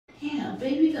Damn,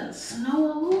 baby got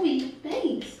snow all over your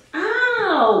face.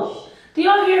 Ow! Do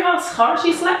y'all hear how hard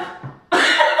she slapped? You know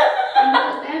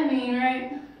what that mean,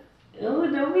 right? Oh,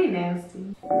 don't be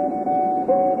nasty.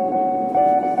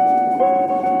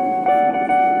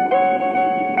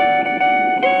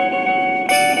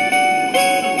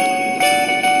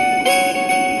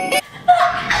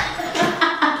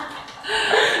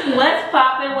 What's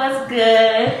poppin'? What's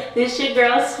good? This your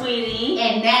girl, Sweetie.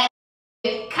 And that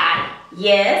is Kie.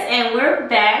 Yes, and we're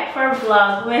back for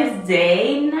Vlogmas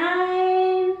Day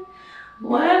 9.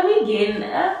 What are we getting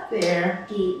up there?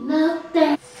 Getting up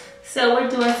there. So we're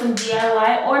doing some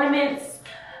DIY ornaments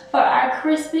for our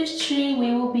Christmas tree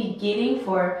we will be getting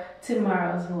for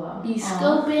tomorrow's vlog. Be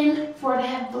scoping for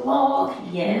that vlog.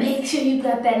 Yes. Make sure you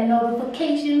got that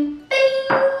notification thing.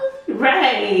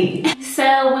 Right.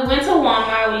 So we went to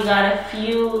Walmart. We got a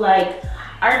few like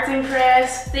arts and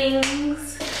crafts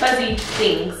things, fuzzy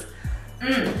things.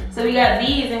 So we got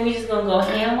these and we just gonna go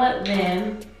ham with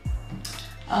them.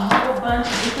 A whole bunch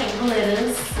of different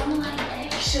glitters. I'm like,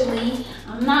 actually,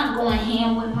 I'm not going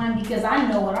ham with mine because I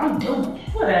know what I'm doing.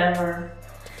 Whatever.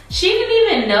 She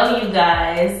didn't even know, you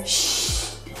guys.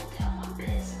 Shh, don't tell my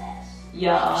business.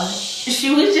 Y'all, she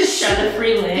was just trying to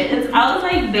freelance. I was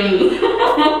like, dude.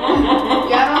 Y'all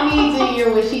don't need to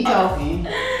hear what she talking.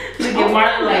 Look at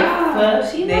Marlon like,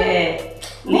 fuck that.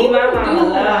 Leave my mom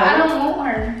alone. I don't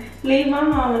want her. Leave my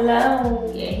mom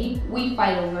alone. Yeah, we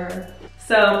fight over her.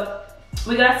 So,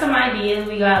 we got some ideas.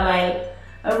 We got like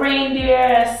a reindeer,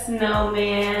 a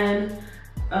snowman,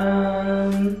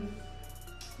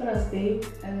 what else, babe?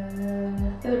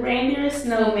 The reindeer, a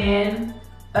snowman,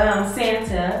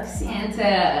 Santa.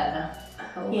 Santa.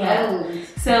 Yeah.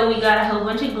 So we got a whole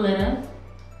bunch of glitter.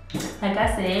 Like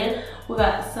I said, we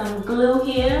got some glue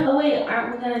here. Oh wait,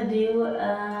 aren't we gonna do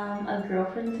a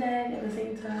girlfriend tag at the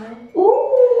same time? Ooh.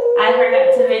 I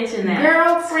forgot to mention that.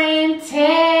 Girlfriend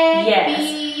tag.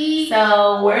 Yes.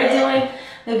 So we're doing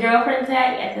the girlfriend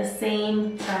tag at the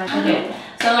same time. Okay.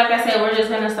 So like I said, we're just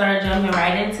gonna start jumping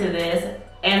right into this,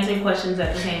 answering questions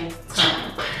at the same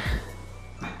time.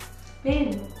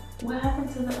 Babe, what happened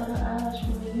to the other eyelash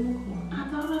from the unicorn? I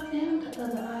thought I found the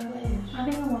other eyelash. I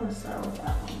think I want to start with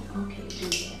that one. Okay, do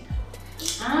that.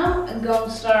 I'm gonna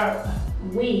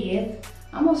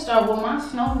start with my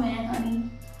snowman, honey.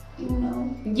 You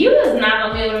know. You is not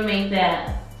gonna be able to make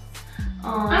that.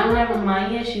 Oh, never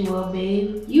mind. Yes, you will,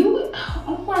 babe. You,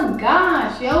 oh my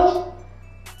gosh, yo.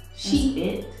 She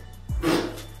it.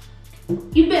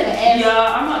 You better add.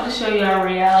 Y'all, I'm about to show y'all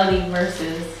reality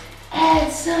versus.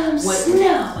 Add some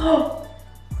snow.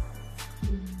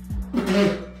 What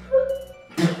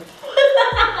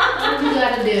you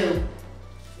gotta do?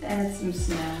 Add some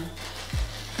snow.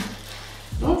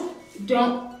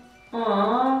 Don't.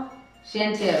 Aww.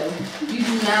 Chantel, you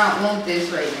do not want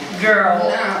this right now. Girl.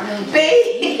 No,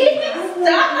 Babe,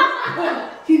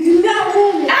 stop. You do not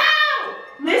want it. Ow!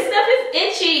 This stuff is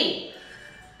itchy.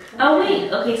 Oh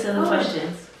wait, okay, so the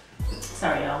questions.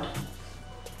 Sorry, y'all.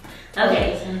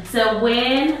 Okay, so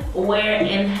when, where,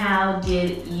 and how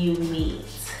did you meet?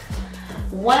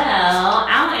 Well,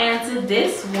 I'll answer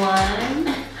this one.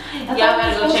 Y'all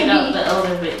gotta go check out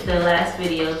the last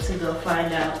video to go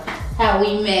find out how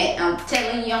we met. I'm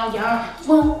telling y'all, y'all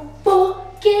won't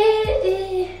forget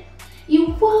it.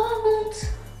 You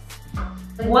won't.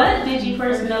 What did you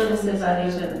first notice about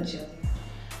each other?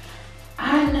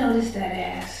 I noticed that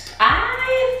ass.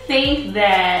 I think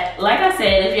that, like I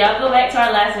said, if y'all go back to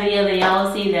our last video, then y'all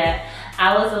will see that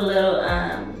I was a little,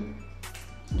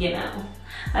 you know,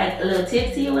 like a little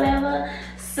tipsy or whatever.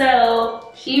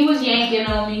 So she was yanking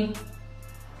on me.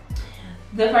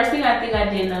 The first thing I think I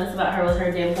did notice about her was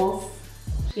her dimples.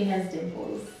 She has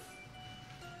dimples.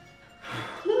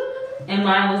 And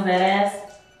mine was that ass.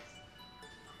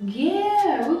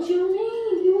 Yeah, what you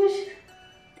mean? You was,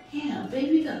 damn,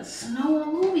 baby got snow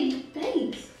all over your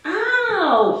face.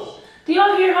 Ow! Do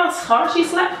y'all hear how hard she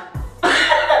slapped? You know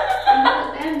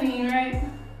what that mean, right?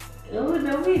 Oh,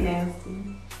 don't be nasty.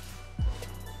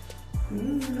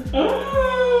 I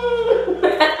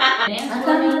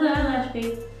got another eyelash,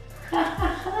 babe.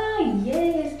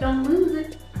 Yes, don't lose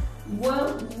it.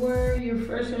 What were your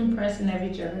first impression of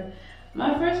each other?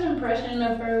 My first impression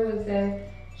of her was that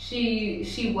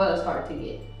she was hard to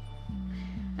get.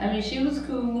 I mean, she was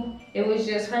cool. It was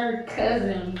just her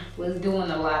cousin was doing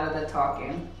a lot of the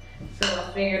talking. So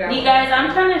I figured out. You guys,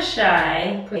 I'm kind of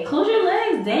shy. Close your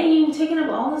legs. Dang, you taking up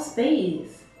all the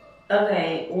space.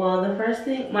 Okay, well,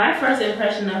 my first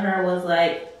impression of her was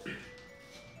like,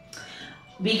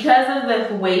 because of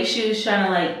the way she was trying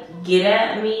to like get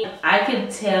at me, I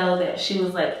could tell that she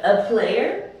was like a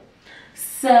player.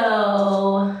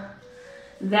 So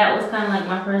that was kind of like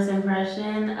my first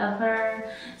impression of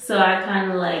her. So I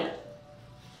kind of like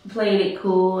played it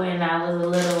cool, and I was a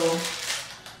little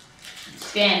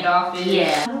standoffish.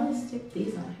 Yeah. How do we stick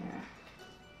these on here?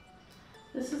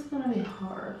 This is gonna be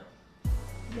hard.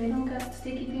 They don't got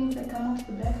sticky things that come off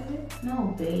the back of it?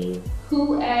 No, babe.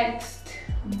 Who asked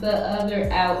the other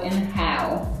out and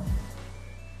how?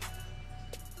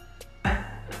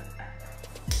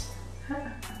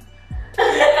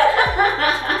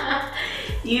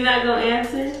 You not gonna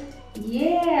answer?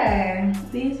 Yeah.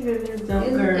 These ribbons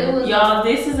don't curl. Y'all,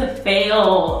 this is a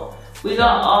fail. We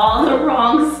got all the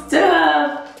wrong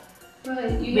stuff.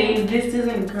 But babe, this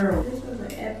doesn't curl. This was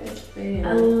an epic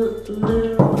fail. A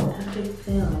little epic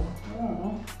fail.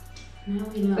 Oh. Now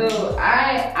we know. So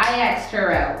I asked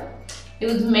her out. It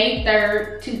was May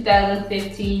 3rd,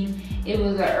 2015. It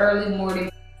was an early morning.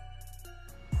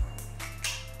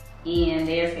 And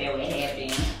there's how it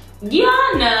happened.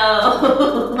 Y'all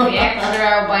know. We asked her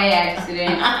out by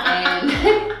accident, and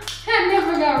I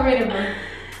never got rid of her.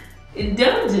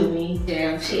 Don't do me.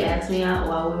 Damn. She asked me out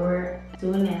while we were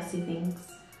doing nasty things,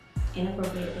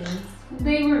 inappropriate things.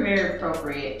 They were very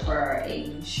appropriate for our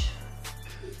age.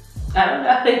 I don't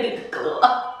know how to get the glue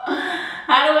off.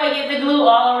 How do I get the glue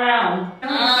all around?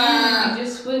 You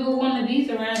just squiggle one of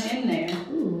these around in there.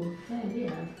 Ooh, good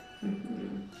idea.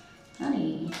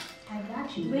 Honey, I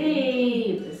got you.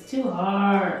 Babe, it's too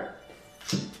hard.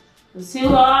 It's too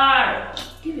hard.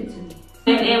 Give it to me.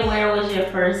 And where was your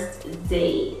first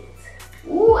date?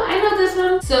 Ooh, I know this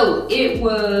one. So it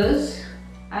was,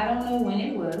 I don't know when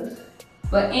it was,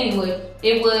 but anyway,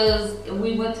 it was,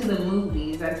 we went to the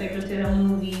movies. I took her to the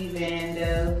movies,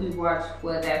 and we watched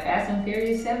that Fast and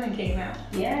Furious 7 came out.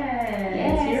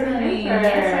 Yes, you remember.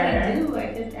 Yes, I do.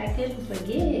 I couldn't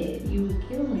forget. You would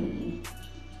kill me.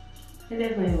 I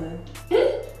definitely would.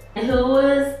 And who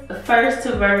was first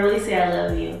to verbally say I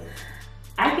love you?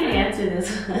 I can answer this.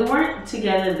 We weren't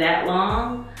together that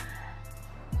long.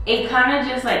 It kind of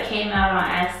just like came out on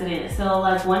accident. So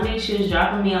like one day she was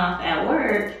dropping me off at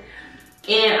work,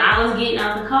 and I was getting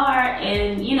out the car,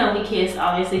 and you know, we kissed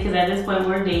obviously because at this point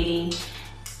we're dating.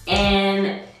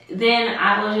 And then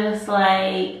I was just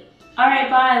like, all right,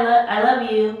 bye, I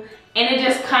love you. And it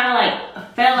just kind of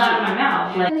like fell out of my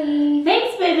mouth. Like,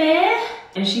 thanks, baby.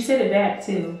 And she said it back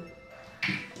too.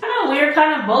 I know, we were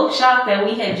kind of both shocked that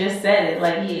we had just said it.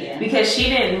 Like, yeah. Because she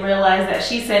didn't realize that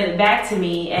she said it back to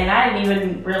me, and I didn't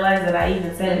even realize that I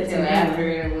even said it to her. After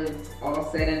it was all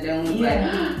said and done.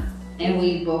 Yeah. And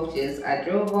we both just, I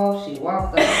drove off, she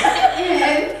walked off.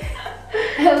 That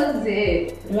was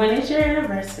it. When is your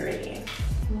anniversary?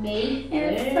 May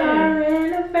 3rd. It's our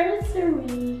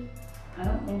anniversary. I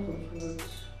don't know those words.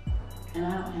 And I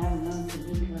don't have none to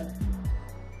do that.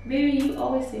 Baby, you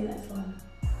always sing that song.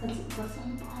 What's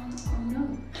on the bottom? Oh no.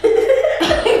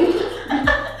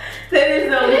 That is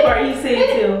the only part you sing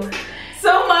too. So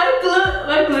my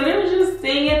glitter was just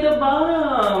staying at the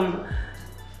bottom.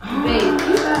 Babe,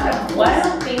 why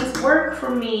don't things work for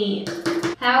me?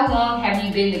 How long have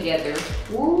you been together?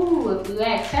 Ooh, if you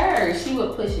asked her, she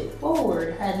would push it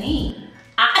forward, honey.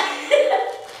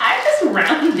 I just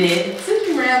rounded.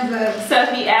 Rounds up. So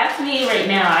if you ask me right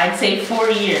now, I'd say 4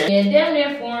 years. Yeah, damn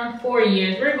near 4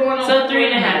 years. We're going on so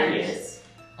 3.5 years.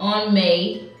 On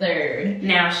May 3rd.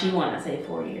 Now she wanna say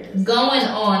 4 years. Going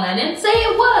on. I didn't say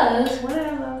it was.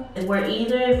 Whatever. Were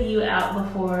either of you out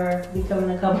before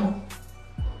becoming a couple?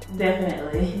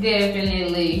 Definitely.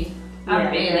 Definitely.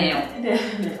 I've been out.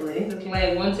 Definitely. It's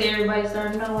like once everybody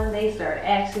started knowing, they started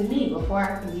asking me before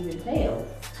I could even tell.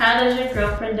 How does your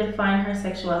girlfriend define her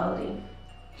sexuality?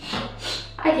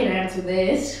 I can answer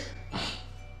this.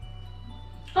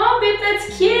 Oh, babe,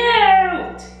 that's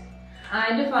cute.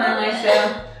 I define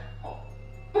myself.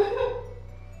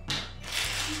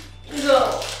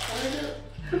 Go.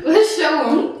 Let's show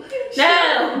them.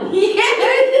 No.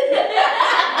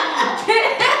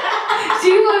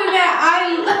 She wanted that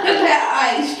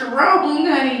eye strong,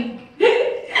 honey. I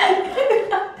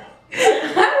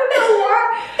don't know why.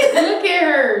 Look at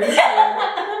her.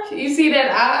 You see that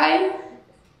eye?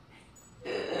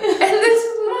 And this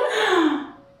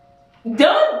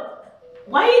Don't.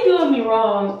 Why are you doing me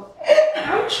wrong?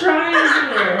 I'm trying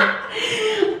here.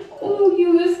 Oh,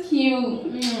 you was cute.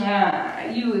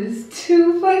 You was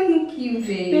too fucking cute,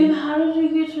 babe. Babe, how did you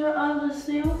get your other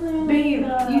ceiling? Babe,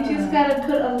 you just gotta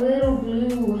put a little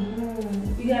glue.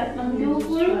 You got glue?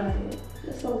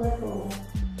 Just a little.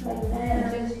 Like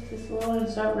that. Just slow and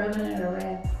start rubbing it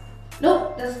around.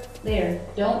 Nope, that's there.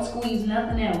 Don't squeeze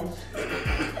nothing else.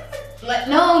 Like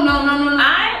no.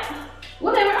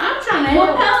 Whatever, I'm trying to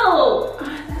help. Help.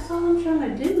 That's all I'm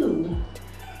trying to do.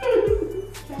 I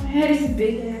had these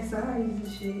big ass eyes and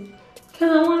shit. shit. Cause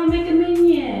I want to make a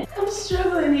minion. I'm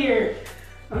struggling here.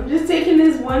 I'm just taking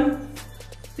this one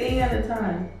thing at a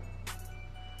time.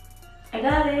 I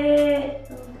got it.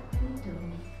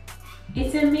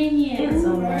 It's a minion. It's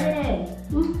somewhere.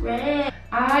 Red.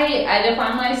 I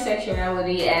define my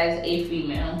sexuality as a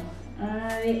female.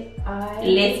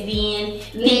 Lesbian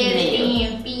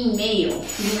female.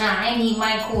 Nah, I need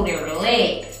my cool to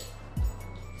relax.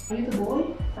 Are you the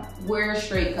boy? We're a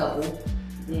straight couple.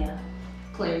 Yeah.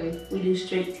 Clearly. We do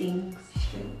straight things.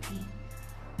 Straight things.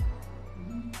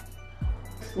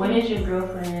 When is your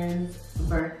girlfriend's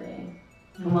birthday?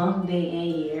 Month, day, and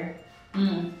year.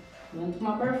 When's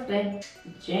my birthday?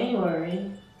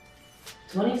 January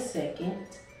 22nd,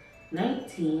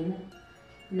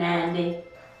 1990.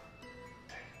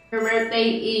 Her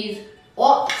birthday is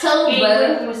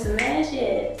October. Smash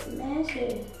it.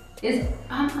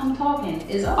 I'm talking.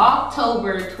 It's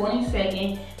October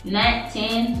 22nd,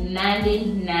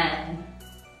 1999.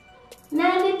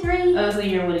 93. Oh, so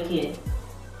you're with a kid.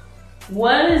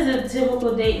 What is a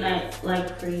typical date night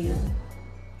like for you?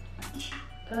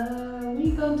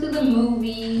 We go to the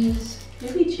movies.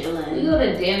 We be chilling. We go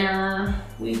to dinner.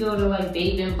 We go to like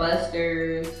Dave and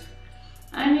Buster's.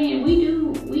 I mean, we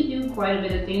do quite a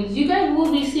bit of things. You guys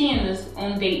will be seeing us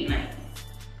on date night.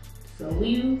 So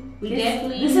we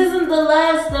definitely. This isn't the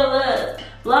last of us.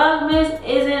 Vlogmas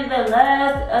isn't the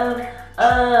last of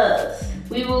us.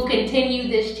 We will continue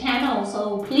this channel,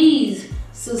 so please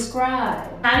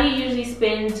subscribe. How do you usually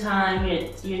spend your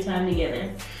time together?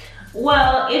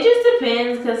 Well, it just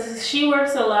depends because she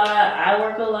works a lot, I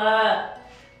work a lot.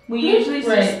 We usually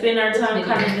just spend our time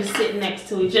kind of just sitting next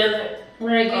to each other on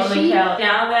the couch.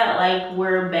 Now that like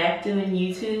we're back doing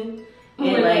YouTube,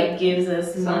 it like gives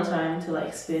us more time to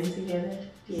like spend together.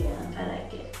 Yeah, I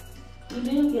like it. You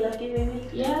do? You like it, baby?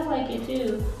 Yeah, I like it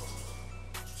too.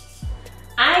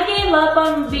 I gave up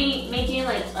on making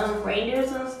like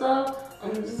reindeers and stuff.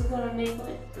 I'm just gonna make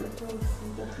like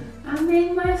I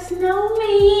made my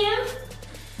snowman.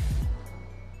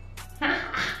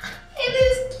 It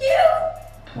is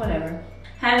cute. Whatever.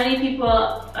 How many people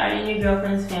are in your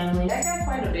girlfriend's family? I got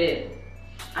quite a bit.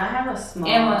 I have a small.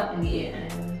 Yeah.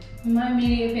 My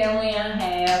immediate family, I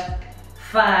have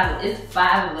 5. It's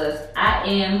 5 of us. I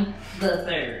am the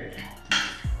 3rd.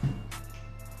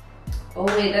 Oh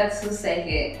wait, that's the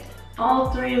 2nd.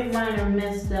 All 3 of mine are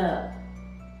messed up.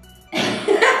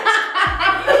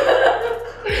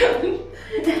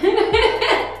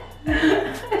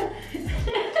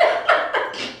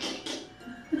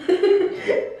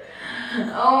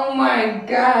 Oh my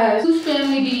gosh. Whose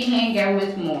family do you hang out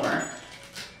with more?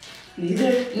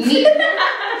 Neither.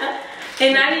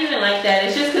 And not even like that.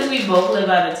 It's just because we both live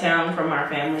out of town from our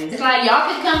families. It's like y'all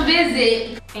can come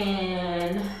visit.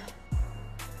 And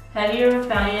have you ever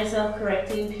found yourself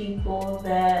correcting people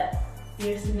that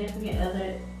your significant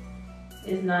other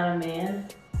is not a man?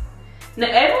 Now,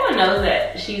 everyone knows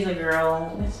that she's a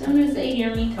girl. As soon as they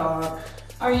hear me talk,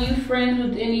 are you friends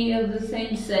with any of the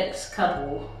same sex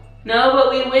couple? No, but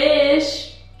we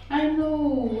wish. I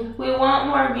know. We want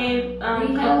more gay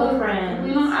couple friends.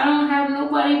 I don't have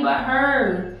nobody but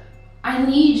her. I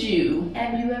need you.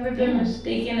 Have you ever been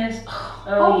mistaken as...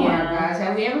 Oh yeah. My gosh,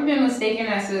 have we ever been mistaken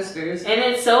as sisters? And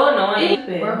it's so annoying.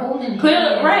 We're holding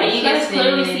hands. Right, you guys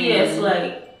clearly see us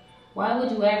like... Why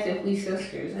would you ask if we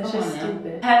sisters? That's just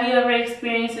stupid. Have you ever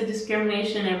experienced a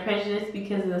discrimination or prejudice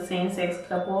because of the same-sex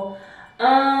couple?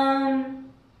 No.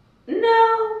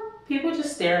 People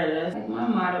just stare at us. Like my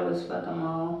motto is fuck them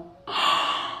all.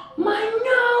 My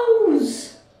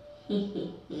nose!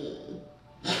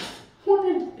 What a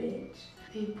bitch.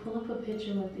 They pull up a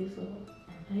picture with these little...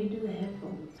 How do you do the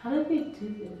headphones? How did they do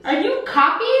this? Are you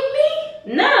copying me?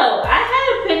 No, I had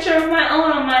a picture of my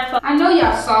own on my phone. I know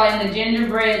y'all saw in the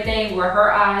gingerbread thing where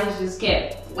her eyes just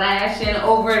kept flashing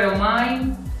over to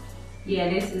mine. Yeah,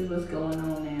 this is what's going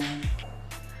on now.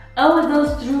 Oh, it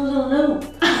goes through the loop.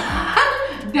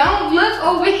 Don't look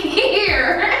over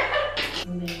here.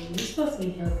 Man, you're supposed to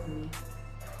be helping me.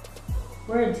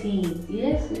 We're a team.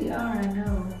 Yes, we are, I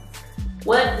know.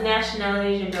 What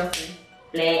nationality is your girlfriend?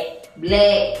 Black,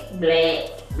 black, black,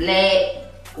 black.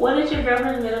 What is your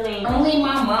girlfriend's middle name? Only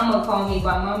my mama call me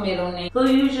by my middle name. Who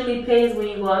usually pays when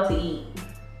you go out to eat?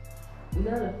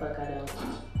 No, the fuck I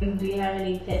don't. Do you have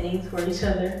any pet names for each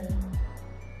other?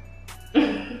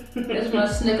 That's my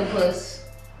Snickerpuss.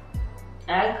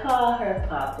 I call her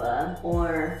Papa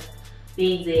or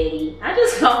Big Daddy. I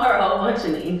just call her a whole bunch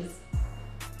of names.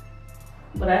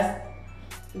 But that's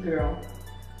girl.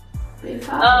 Big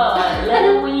Papa. Oh, I love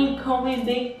it when you call me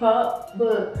Big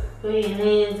Papa. Put your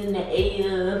hands in the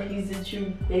air, he's a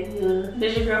true nigga.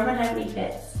 Does your girlfriend have any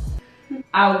pets?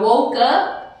 I woke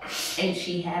up and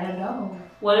she had a dog.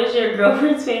 What is your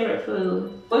girlfriend's favorite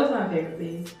food? What's my favorite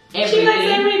thing? Everything. She likes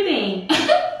everything.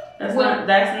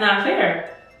 That's not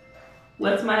fair.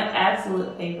 What's my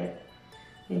absolute favorite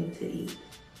thing to eat?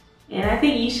 And I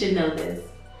think you should know this.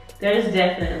 There's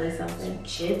definitely something.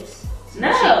 Chips?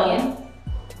 No. Chicken?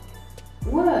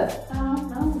 What? I don't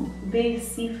know. Big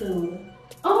seafood.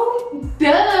 Oh,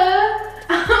 duh.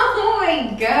 Oh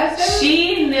my gosh.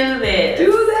 She knew this.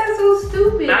 Dude, that's so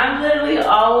stupid. I'm literally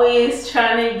always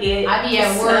trying to get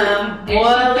some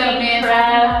boiling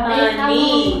crab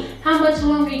honey. How much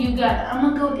longer you got? I'm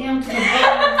gonna go down to the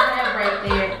boiling crab right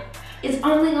there. It's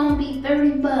only gonna be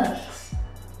 $30.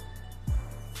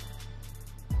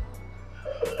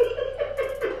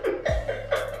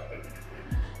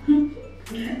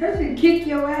 I should kick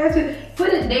your ass and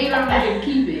put a date on it and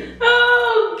keep it.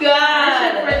 Oh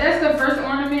God! That's the first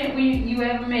ornament you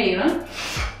ever made, huh?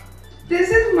 This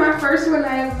is my first one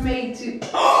I ever made too.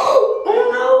 Oh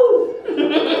no!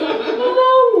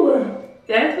 Oh no!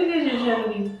 That's because you're trying to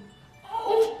be.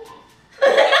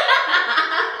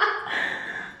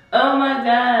 Oh my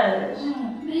gosh!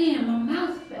 Oh man, my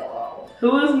mouth fell off.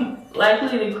 Who is more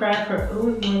likely to cry for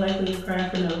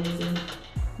no reason?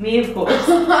 Me, of course.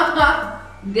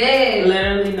 Dead.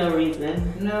 Literally no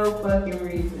reason. No fucking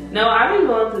reason. No, I've been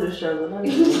going through the struggle. Not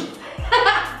even.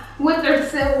 With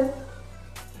herself.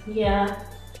 Yeah.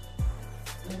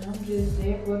 And I'm just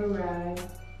there for the ride.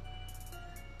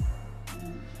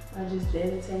 I just there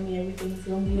to tell me everything's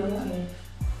gonna be okay.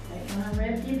 Like when I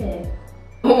wrapped your bag.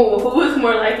 Oh, who is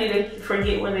more likely to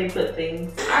forget where they put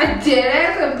things? I did.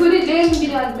 I could put it down and be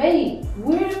like, babe,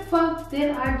 where the fuck did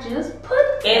I just put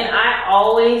that? And I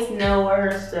always know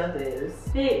where her stuff is.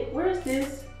 Hey, where's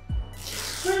this?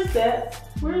 Where's that?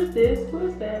 Where's this?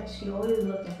 Where's that? She always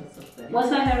looking for something. What's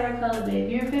my favorite color,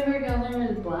 babe? Your favorite color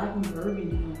is black and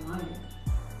burgundy and white.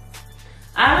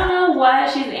 I don't know why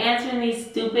she's answering these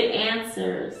stupid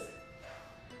answers.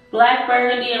 Black,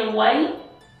 burgundy, and white?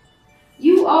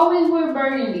 You always wear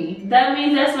burgundy. That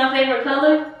means that's my favorite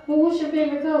color? Well, what's your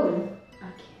favorite color?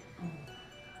 I can't. Oh my God.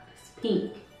 It's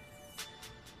pink.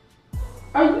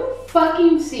 Are you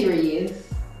fucking serious?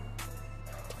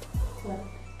 What?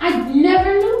 I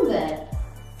never knew that.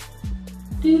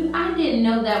 Dude, I didn't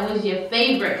know that was your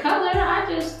favorite color. I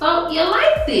just thought you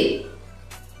liked it.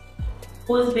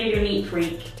 Who's a bigger neat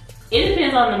freak? It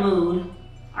depends on the mood,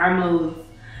 our moods.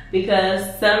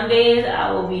 Because some days I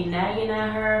will be nagging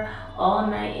at her all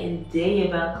night and day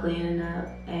about cleaning up.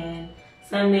 And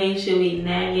some days she'll be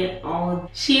nagging all.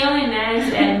 She only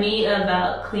nags at me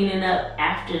about cleaning up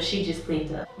after she just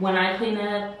cleaned up. When I clean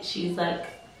up, she's like.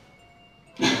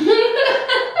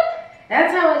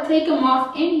 That's how I take them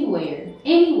off anyway.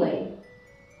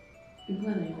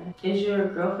 Whatever. Is your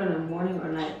girlfriend a morning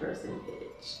or night person,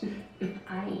 bitch?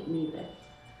 I ain't neither. Right.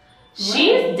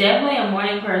 She's definitely a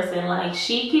morning person. Like,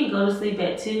 she can go to sleep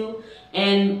at 2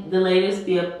 and the latest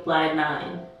be up by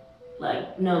 9.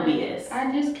 Like, no BS.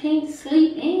 I just can't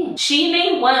sleep in. She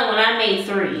made 1 when I made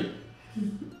 3.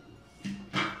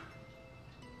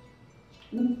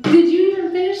 Did you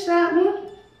even finish that one?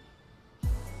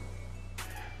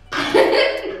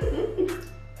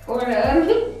 Or the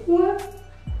other one?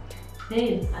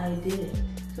 Babe, I did it.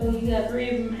 So you got 3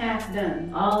 of them half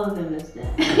done. All of them is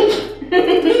done.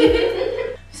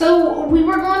 So we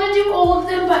were going to do all of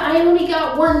them, but I only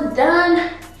got 1 done.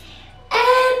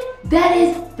 And that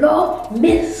is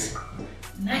Vlogmas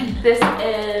 9. This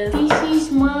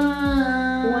is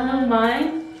one of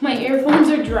mine. My earphones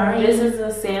are dry. This is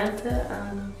a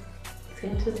Santa,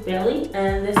 Santa's belly.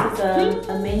 And this is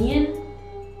a minion.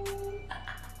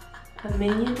 A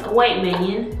white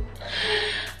minion.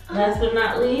 Last but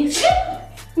not least.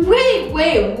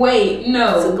 Wait,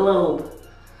 no. It's a globe.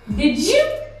 Did you?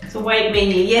 It's a white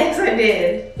minion. Yes, I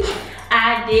did.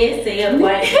 I did say a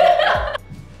white.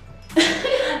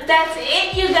 That's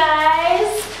it, you guys.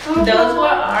 Those were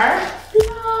our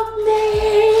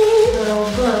Vlogmas. Little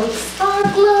globes. Our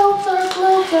globes.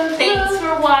 Thanks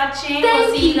for watching.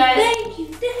 We'll see you guys. Thank you.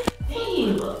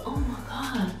 Babe, oh my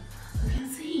God. I can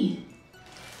see.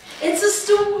 It's a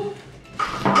storm.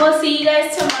 We'll see you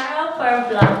guys tomorrow for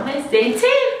Vlogmas Day 10.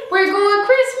 We're going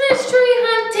Christmas tree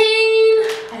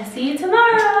hunting. I'll see you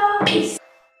tomorrow.